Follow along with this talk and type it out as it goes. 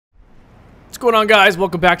going on, guys?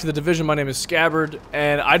 Welcome back to The Division. My name is Skabbard,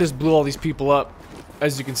 and I just blew all these people up,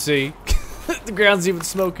 as you can see. The ground's even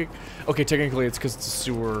smoking. Okay, technically it's because it's a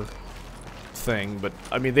sewer thing, but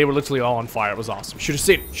I mean, they were literally all on fire. It was awesome. Should have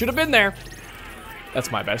seen it. Should have been there.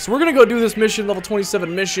 That's my bad. So we're gonna go do this mission, level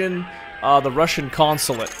 27 mission, the Russian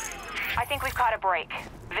Consulate. I think we've caught a break.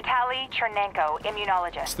 Vitaly Chernenko,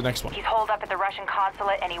 immunologist. It's the next one. He's holed up at the Russian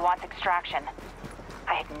Consulate and he wants extraction.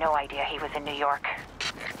 I had no idea he was in New York.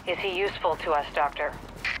 Is he useful to us, Doctor?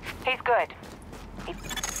 He's good.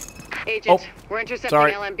 Agent, we're intercepting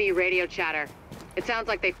LMB radio chatter. It sounds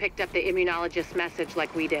like they picked up the immunologist's message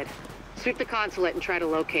like we did. Sweep the consulate and try to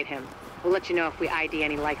locate him. We'll let you know if we ID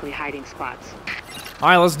any likely hiding spots.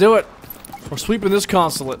 Alright, let's do it. We're sweeping this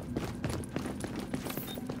consulate.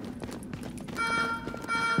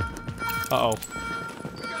 Uh-oh.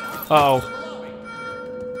 Uh-oh.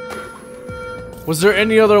 Was there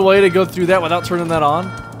any other way to go through that without turning that on?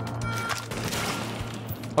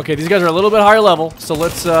 Okay, these guys are a little bit higher level, so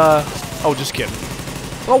let's, oh, just kidding.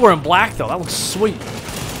 Oh, we're in black, though. That looks sweet.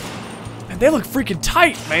 And they look freaking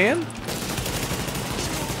tight, man.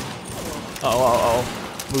 Uh-oh, uh-oh.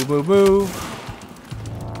 Move, move, move.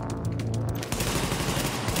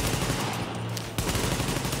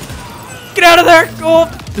 Get out of there! Oh!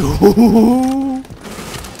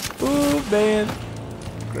 Ooh, man.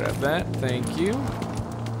 Grab that. Thank you.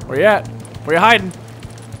 Where you at? Where you hiding?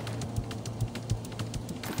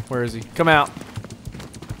 Where is he? Come out.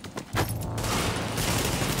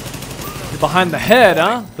 You're behind the head,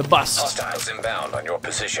 huh? The bust. Hostiles inbound on your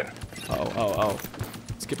position. Oh, oh, oh.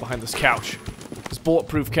 Let's get behind this couch. This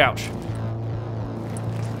bulletproof couch.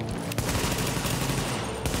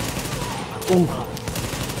 Ooh.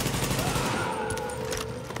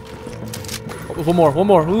 Oh, one more, one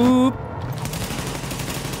more. Oop.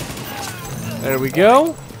 There we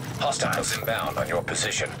go. Hostiles inbound on your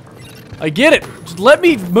position. I get it. Just let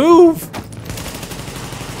me move.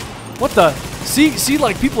 What the? See,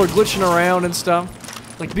 like people are glitching around and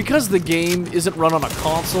stuff. Like because the game isn't run on a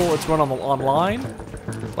console, it's run on the online.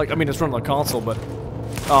 Like I mean, it's run on the console, but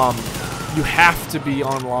you have to be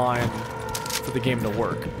online for the game to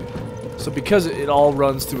work. So because it all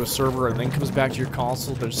runs through a server and then comes back to your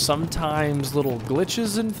console, there's sometimes little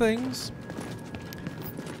glitches and things.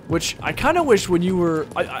 Which I kind of wish when you were,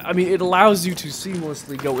 I mean, it allows you to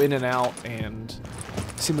seamlessly go in and out and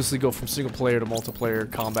seamlessly go from single player to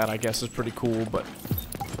multiplayer combat, I guess is pretty cool, but,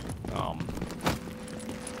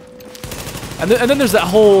 and then there's that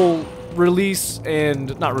whole release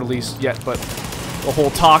and, not release yet, but the whole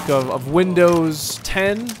talk of Windows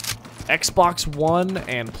 10, Xbox One,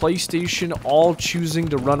 and PlayStation all choosing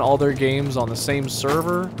to run all their games on the same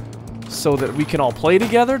server so that we can all play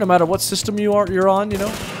together no matter what system you're on, you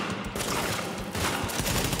know?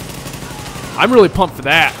 I'm really pumped for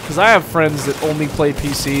that, because I have friends that only play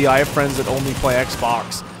PC, I have friends that only play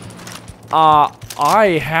Xbox.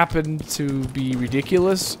 I happen to be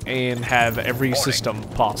ridiculous and have every system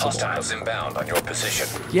possible. Hostiles inbound on your position.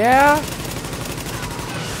 Yeah?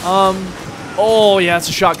 Oh yeah, it's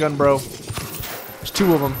a shotgun, bro. There's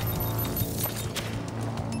two of them.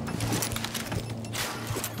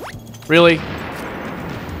 Really?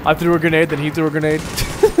 I threw a grenade, then he threw a grenade.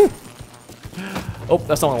 Oh,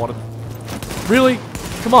 that's not what I wanted. Really?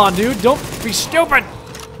 Come on, dude. Don't be stupid.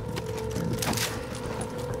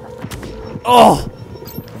 Oh!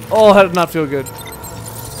 Oh, that did not feel good.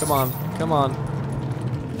 Come on. Come on.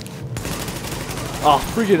 Oh,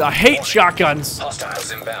 freaking, I hate shotguns.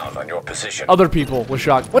 Hostiles inbound on your position. Other people with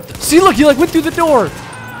shotguns. What the? See, look, he like went through the door.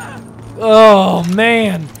 Oh,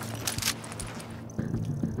 man.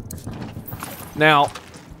 Now,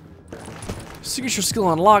 signature skill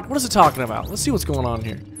unlocked. What is it talking about? Let's see what's going on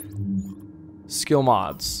here. Skill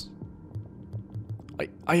mods.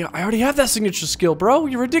 I already have that signature skill, bro.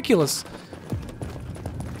 You're ridiculous.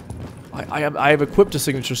 I have equipped a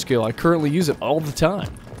signature skill. I currently use it all the time.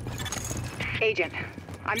 Agent,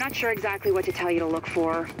 I'm not sure exactly what to tell you to look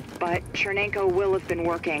for, but Chernenko will have been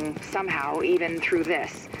working somehow, even through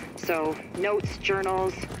this. So, notes,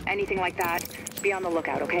 journals, anything like that, be on the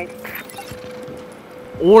lookout, okay?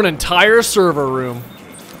 Or an entire server room.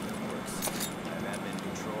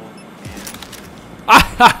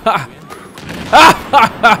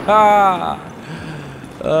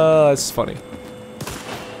 That's funny.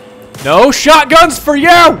 No shotguns for you!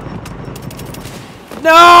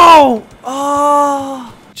 No!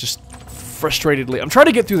 Oh, just frustratedly. I'm trying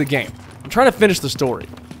to get through the game. I'm trying to finish the story.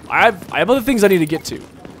 I have other things I need to get to.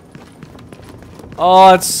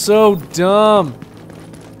 Oh, it's so dumb.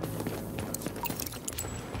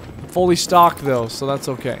 Fully stocked though, so that's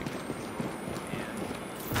okay.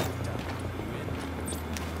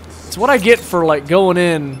 It's what I get for, like, going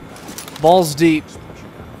in balls deep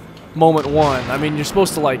moment one. I mean, you're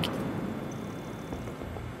supposed to, like...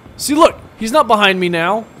 See, look! He's not behind me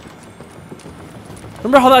now.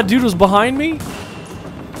 Remember how that dude was behind me?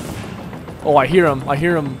 Oh, I hear him. I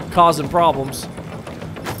hear him causing problems.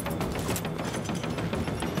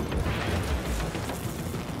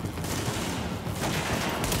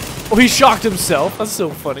 Oh, he shocked himself. That's so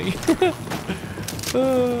funny.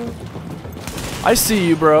 I see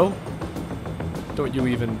you, bro. Don't you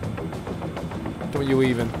even. Don't you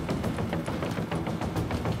even.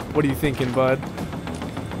 What are you thinking, bud?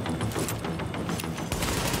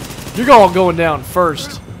 You're all going down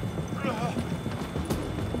first.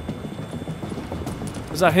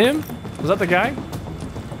 Is that him? Was that the guy?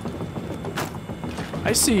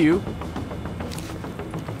 I see you.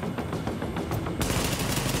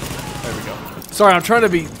 There we go. Sorry, I'm trying to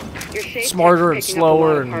be smarter and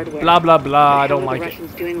slower and blah blah blah. I don't like it. What are the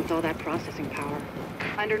Russians doing with all that processing power?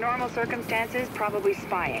 Under normal circumstances, probably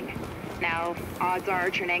spying. Now, odds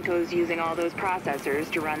are Chernenko's using all those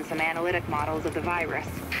processors to run some analytic models of the virus.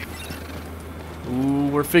 Ooh,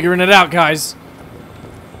 we're figuring it out, guys.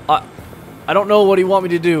 I don't know what he want me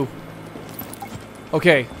to do.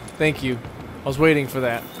 Okay, thank you. I was waiting for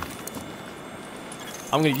that.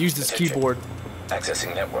 I'm gonna use this keyboard.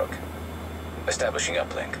 Accessing network. Establishing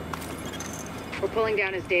uplink. We're pulling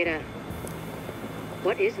down his data.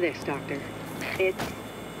 What is this, Doctor? It's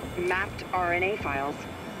mapped RNA files.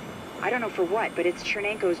 I don't know for what, but it's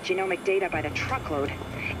Chernenko's genomic data by the truckload.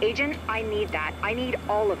 Agent, I need that. I need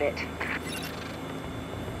all of it.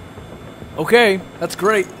 Okay, that's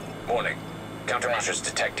great. Warning. Countermeasures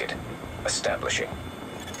detected. Establishing.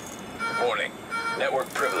 Warning. Network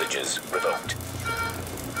privileges revoked.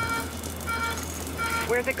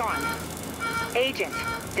 Where's it gone? Agent,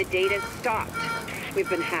 the data's stopped. We've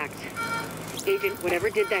been hacked. Agent, whatever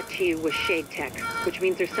did that to you was Shade Tech, which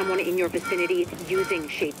means there's someone in your vicinity using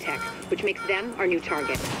Shade Tech, which makes them our new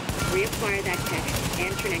target. Reacquire that tech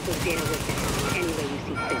and Chernenko's data with it, any way you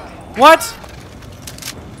see fit. What?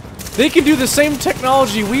 They can do the same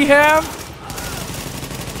technology we have?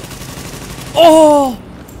 Oh!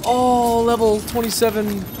 Oh, level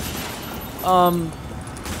 27.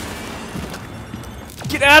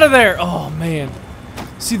 Get out of there! Oh, man.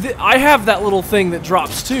 See, I have that little thing that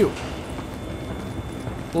drops, too.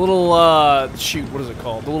 The little, shoot, what is it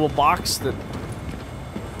called? The little box that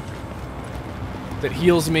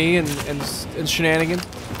heals me and shenanigans.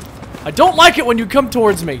 I don't like it when you come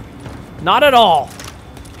towards me. Not at all.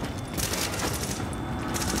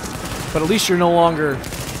 But at least you're no longer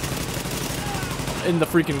in the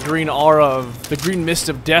freaking green aura of the green mist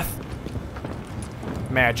of death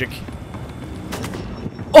magic.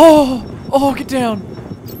 Oh! Oh, get down!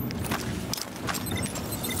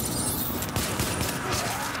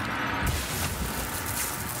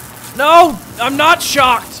 No! I'm not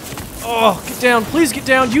shocked! Oh, get down. Please get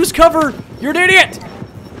down. Use cover! You're an idiot!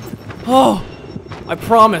 Oh, I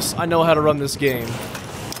promise I know how to run this game.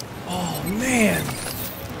 Oh, man.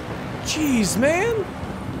 Jeez, man.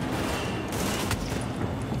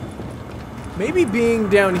 Maybe being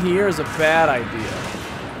down here is a bad idea.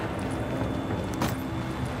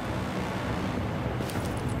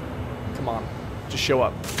 Come on. Just show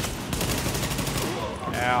up.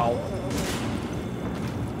 Ow.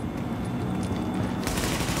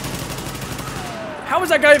 How is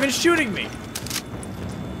that guy even shooting me?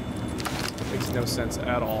 Makes no sense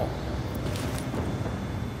at all.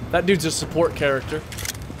 That dude's a support character.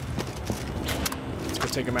 Let's go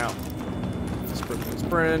take him out.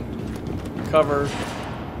 Sprint. Cover.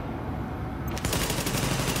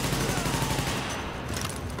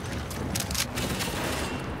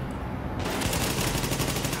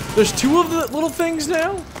 There's two of the little things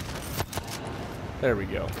now? There we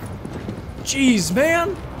go. Jeez,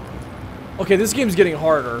 man! Okay, this game's getting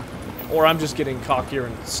harder. Or I'm just getting cockier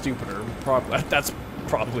and stupider. That's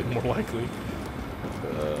probably more likely.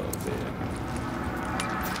 Oh, man.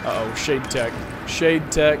 Uh-oh, Shade Tech.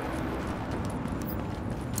 Shade Tech.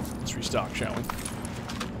 Let's restock, shall we?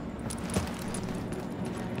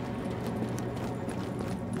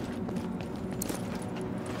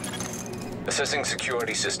 Assessing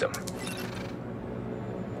security system.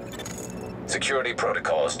 Security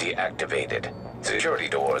protocols deactivated. Security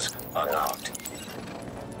doors unlocked.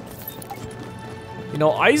 You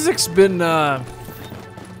know, Isaac's been,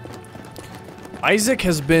 Isaac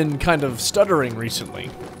has been kind of stuttering recently.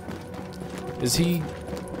 Is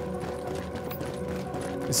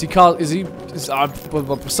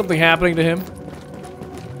something happening to him?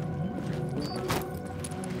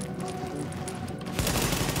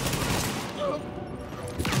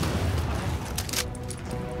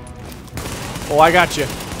 Oh, I got you.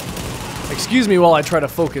 Excuse me while I try to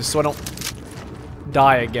focus so I don't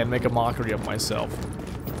die again, make a mockery of myself.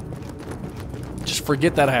 Just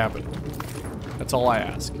forget that happened. That's all I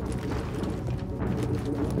ask.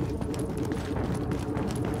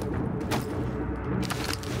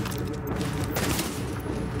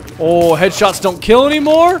 Oh, headshots don't kill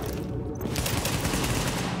anymore?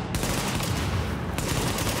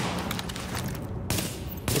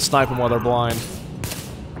 Let's snipe them while they're blind.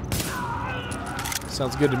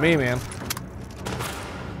 Sounds good to me, man.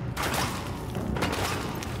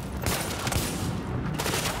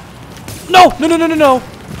 No! No, no, no, no, no!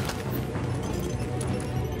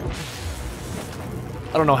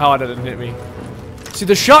 I don't know how it didn't hit me. See,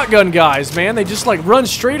 the shotgun guys, man, they just like run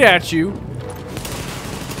straight at you.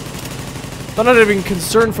 They're not even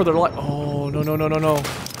concerned for their life. Oh, no, no, no, no, no.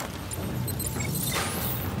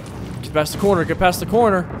 Get past the corner, get past the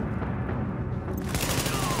corner.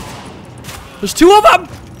 There's two of them!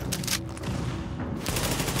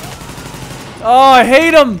 Oh, I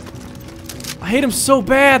hate them! I hate them so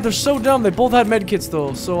bad. They're so dumb. They both had medkits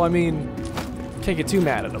though, so I mean, can't get too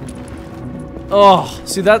mad at them. Oh,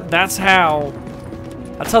 see that's how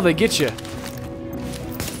they get you.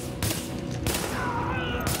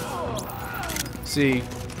 See,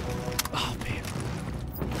 oh man,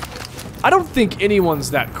 I don't think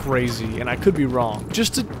anyone's that crazy, and I could be wrong.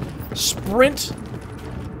 Just to sprint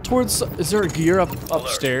towards. Is there a gear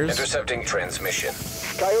upstairs? Alert. Intercepting transmission.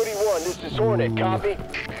 Coyote 1, this is Hornet, copy?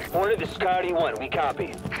 Hornet, this is Coyote 1, we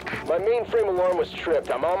copy. My mainframe alarm was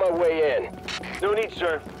tripped. I'm on my way in. No need,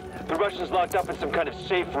 sir. The Russian's locked up in some kind of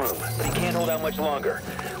safe room, but he can't hold out much longer.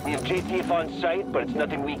 We have JTF on site, but it's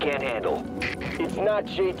nothing we can't handle. It's not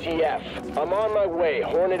JTF. I'm on my way.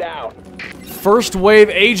 Hornet out. First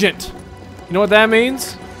wave agent. You know what that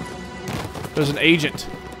means? There's an agent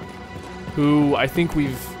who I think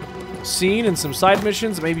we've seen in some side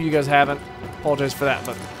missions. Maybe you guys haven't. Apologize for that,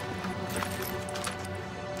 but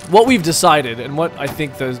what we've decided and what I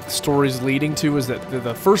think the story's leading to is that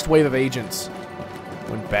the first wave of agents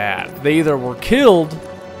went bad. They either were killed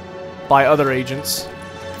by other agents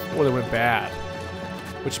or they went bad,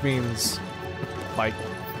 which means like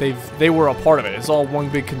they were a part of it. It's all one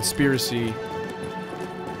big conspiracy,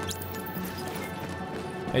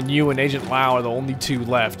 and you and Agent Lau are the only two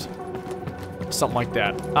left. Something like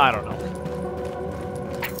that. I don't know.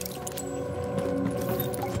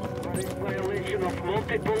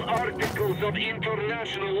 Multiple articles of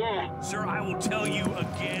international law. Sir, I will tell you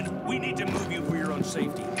again, we need to move you for your own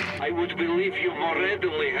safety. I would believe you more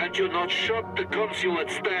readily had you not shot the consulate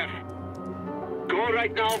staff. Go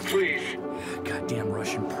right now, please. Goddamn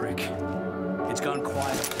Russian prick. It's gone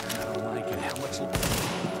quiet up there and I don't like it. How much...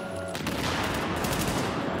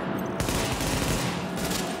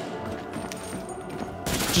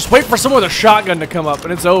 Just wait for someone with a shotgun to come up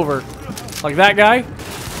and it's over. Like that guy?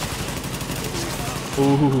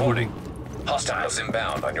 Ooh. Warning. Hostiles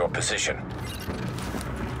inbound on your position.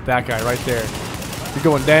 That guy right there. You're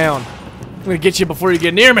going down. I'm gonna get you before you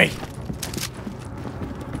get near me.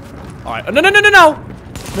 Alright. No, no, no, no, no!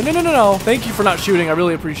 No, no, no, no, no. Thank you for not shooting. I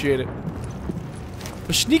really appreciate it.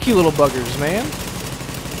 They're sneaky little buggers, man.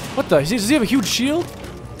 What the? Does he have a huge shield?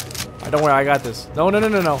 Alright, don't worry. I got this. No, no, no,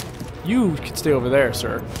 no, no. You can stay over there,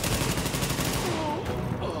 sir.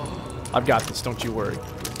 I've got this. Don't you worry.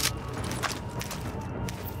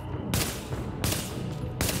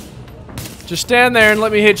 Just stand there and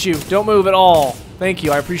let me hit you. Don't move at all. Thank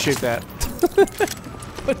you. I appreciate that.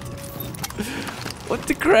 What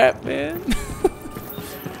the crap, man?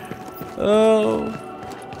 Oh.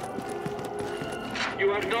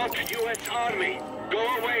 You are not U.S. Army. Go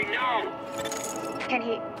away now. Can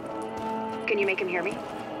you make him hear me?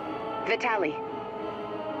 Vitaly,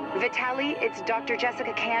 it's Dr.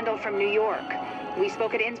 Jessica Candle from New York. We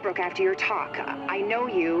spoke at Innsbruck after your talk. I know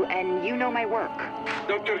you, and you know my work.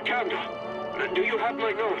 Dr. Candle, do you have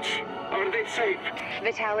my notes? Are they safe?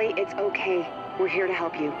 Vitaly, it's okay. We're here to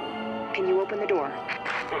help you. Can you open the door?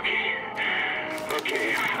 Okay.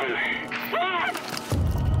 Okay.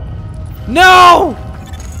 No!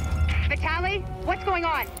 Vitaly, what's going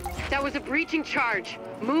on? That was a breaching charge.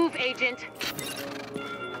 Move, Agent.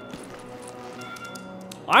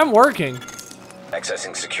 I'm working.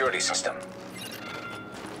 Accessing security system.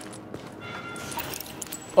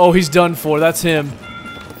 Oh, he's done for. That's him.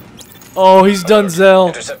 Oh, he's done, Zell.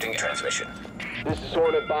 Intercepting transmission. This is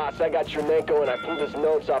Hornet, boss. I got Chernenko and I pulled his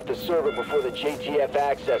notes off the server before the JTF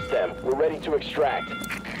accessed them. We're ready to extract.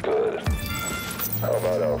 Good. How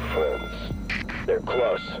about our friends? They're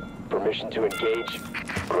close. Permission to engage?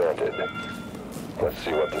 Granted. Let's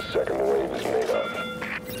see what the second wave is made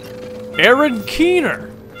of. Aaron Keener.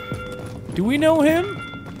 Do we know him?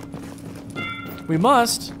 We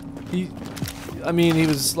must. I mean, he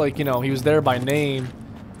was like, you know, he was there by name.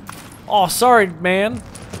 Oh, sorry, man.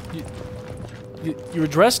 You were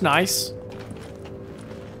dressed nice.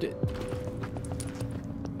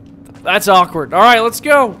 That's awkward. All right, let's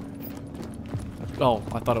go. Oh,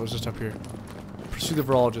 I thought it was just up here. Pursue the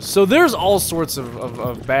virologist. So there's all sorts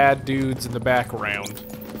of bad dudes in the background.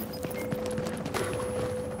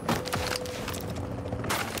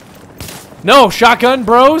 No, shotgun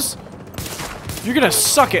bros. You're gonna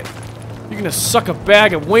suck it. You're gonna suck a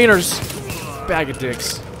bag of wieners. Bag of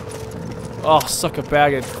dicks. Oh, suck a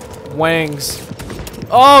bag of wangs.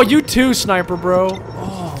 Oh, you too, sniper bro.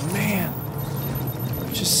 Oh, man.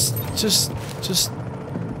 Just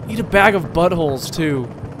eat a bag of buttholes, too.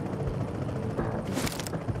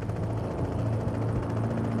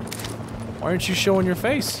 Why aren't you showing your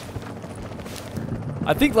face?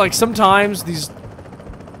 I think, like, sometimes these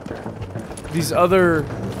other...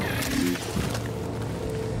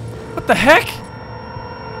 What the heck?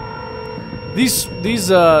 These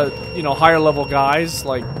you know, higher level guys,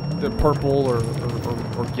 like the purple or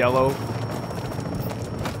yellow,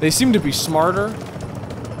 they seem to be smarter.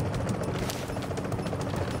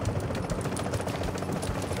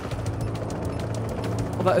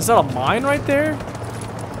 Well, is that a mine right there?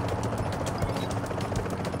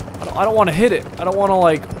 I don't want to hit it. I don't want to,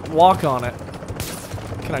 like, walk on it.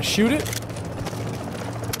 Can I shoot it?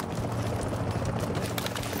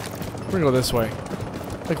 We're gonna go this way.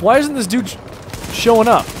 Like, why isn't this dude showing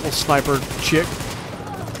up? Little sniper chick.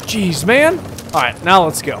 Jeez, man. Alright, now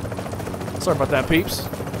let's go. Sorry about that, peeps.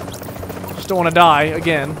 Just don't want to die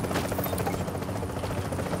again.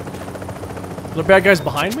 Are there bad guys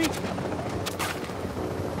behind me?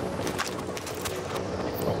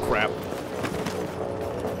 Oh, crap.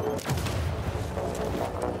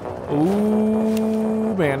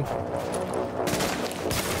 Ooh, man.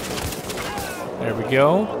 There we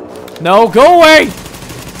go. No, go away!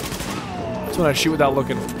 That's when I shoot without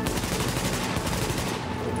looking.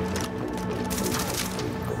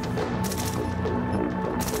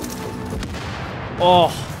 Oh.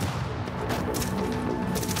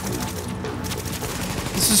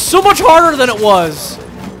 This is so much harder than it was.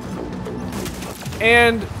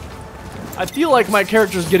 And I feel like my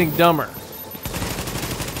character's getting dumber.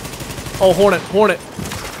 Oh, Hornet, Hornet.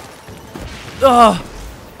 Ugh.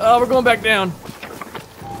 We're going back down.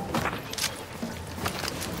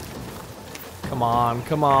 Come on,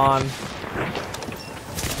 come on.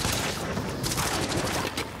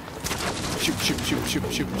 Shoot, shoot, shoot,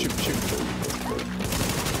 shoot, shoot, shoot, shoot.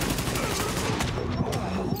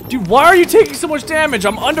 Dude, why are you taking so much damage?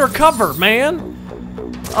 I'm undercover, man.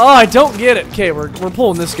 Oh, I don't get it. Okay, we're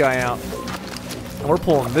pulling this guy out. And we're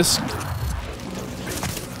pulling this.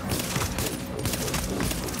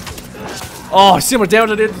 Oh, I see how much damage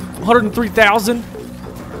I did. 103,000.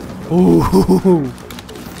 Ooh.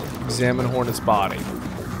 Examine Hornet's body.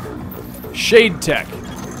 Shade tech.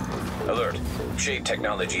 Alert. Shade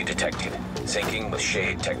technology detected. Syncing with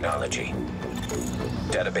Shade technology.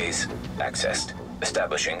 Database accessed.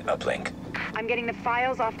 Establishing uplink. I'm getting the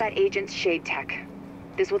files off that agent's shade tech.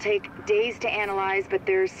 This will take days to analyze, but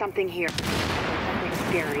there's something here. Something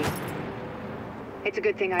scary. It's a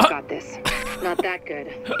good thing I got this. Not that good.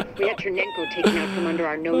 We had Chernenko taken out from under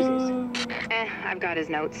our noses. I've got his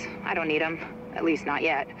notes. I don't need them. At least not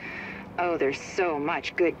yet. Oh, there's so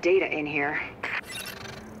much good data in here.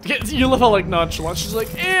 You love how, like, nonchalant. She's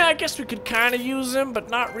like, I guess we could kind of use him, but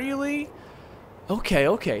not really. Okay,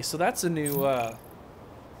 okay. So that's a new,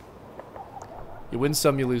 you win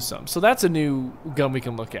some, you lose some. So that's a new gun we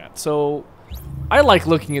can look at. So I like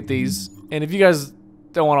looking at these. And if you guys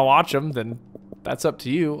don't want to watch them, then that's up to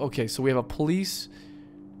you. Okay, so we have a police.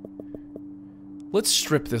 Let's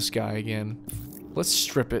strip this guy again. Let's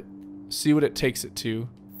strip it. See what it takes it to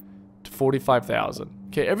 45,000.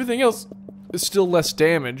 Okay, everything else is still less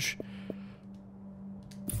damage.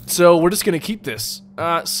 So we're just gonna keep this.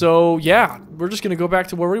 So yeah, we're just gonna go back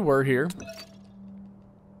to where we were here.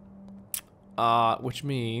 Which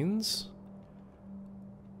means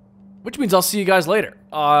I'll see you guys later.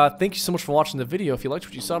 Thank you so much for watching the video. If you liked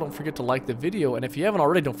what you saw, don't forget to like the video. And if you haven't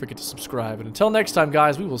already, don't forget to subscribe. And until next time,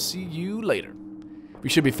 guys, we will see you later. We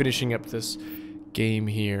should be finishing up this game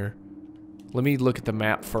here. Let me look at the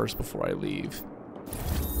map first before I leave.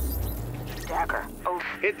 Dagger. Oh.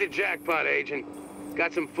 Hit the jackpot, Agent.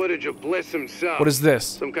 Got some footage of Bliss himself. What is this?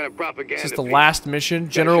 Some kind of propaganda. Is this the last mission?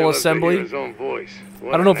 General Assembly? His own voice.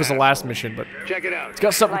 I don't know if it's the last mission, but check it out. It's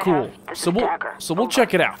got something cool. So we'll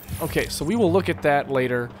check it out. Okay, so we will look at that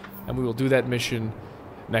later, and we will do that mission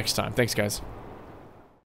next time. Thanks, guys.